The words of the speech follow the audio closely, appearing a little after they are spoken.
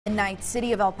Tonight,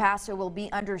 City of El Paso will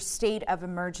be under state of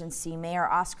emergency. Mayor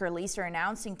Oscar Leeser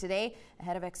announcing today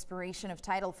ahead of expiration of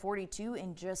Title 42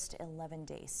 in just 11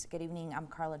 days. Good evening, I'm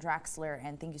Carla Draxler,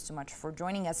 and thank you so much for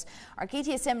joining us. Our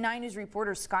KTSM 9 News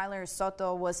reporter Skylar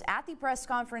Soto was at the press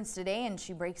conference today, and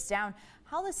she breaks down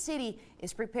how the city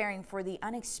is preparing for the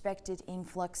unexpected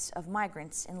influx of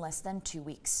migrants in less than 2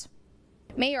 weeks.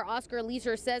 Mayor Oscar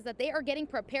Leeser says that they are getting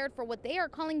prepared for what they are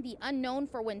calling the unknown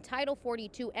for when Title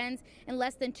 42 ends in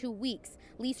less than 2 weeks.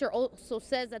 Leeser also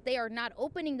says that they are not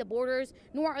opening the borders,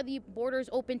 nor are the borders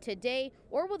open today,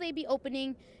 or will they be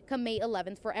opening come May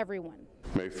 11th for everyone.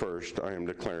 May 1st, I am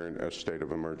declaring a state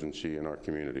of emergency in our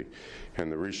community.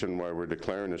 And the reason why we're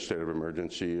declaring a state of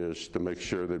emergency is to make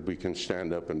sure that we can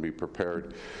stand up and be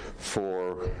prepared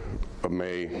for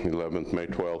May 11th, May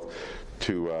 12th,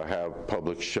 to have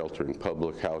public sheltering,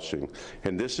 public housing.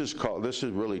 And this is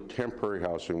really temporary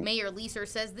housing. Mayor Leeser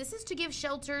says this is to give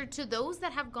shelter to those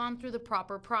that have gone through the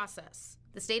proper process.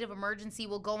 The state of emergency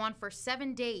will go on for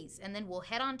 7 days and then we'll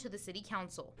head on to the city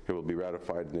council. It will be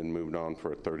ratified and then moved on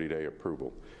for a 30-day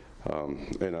approval.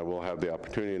 And I will have the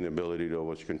opportunity and the ability to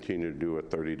always continue to do a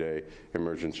 30-day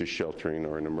emergency sheltering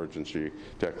or an emergency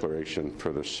declaration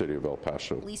for the city of El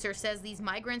Paso. Leeser says these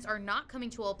migrants are not coming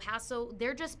to El Paso,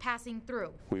 they're just passing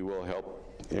through. We will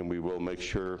help and we will make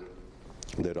sure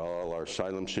that all our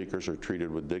asylum seekers are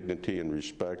treated with dignity and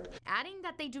respect. Adding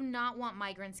that they do not want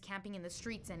migrants camping in the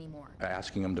streets anymore.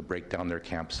 Asking them to break down their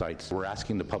campsites. We're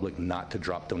asking the public not to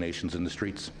drop donations in the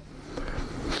streets.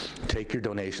 Take your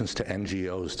donations to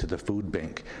NGOs, to the food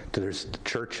bank, to their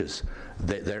churches.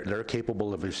 They're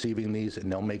capable of receiving these,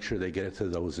 and they'll make sure they get it to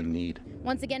those in need.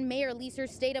 Once again, Mayor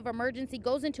Leeser's state of emergency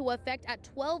goes into effect at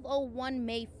 12:01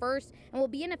 May 1st and will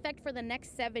be in effect for the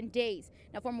next 7 days.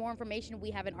 Now, for more information,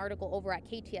 we have an article over at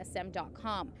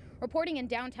KTSM.com. Reporting in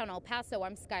downtown El Paso,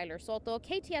 I'm Skylar Soto,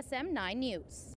 KTSM 9 News.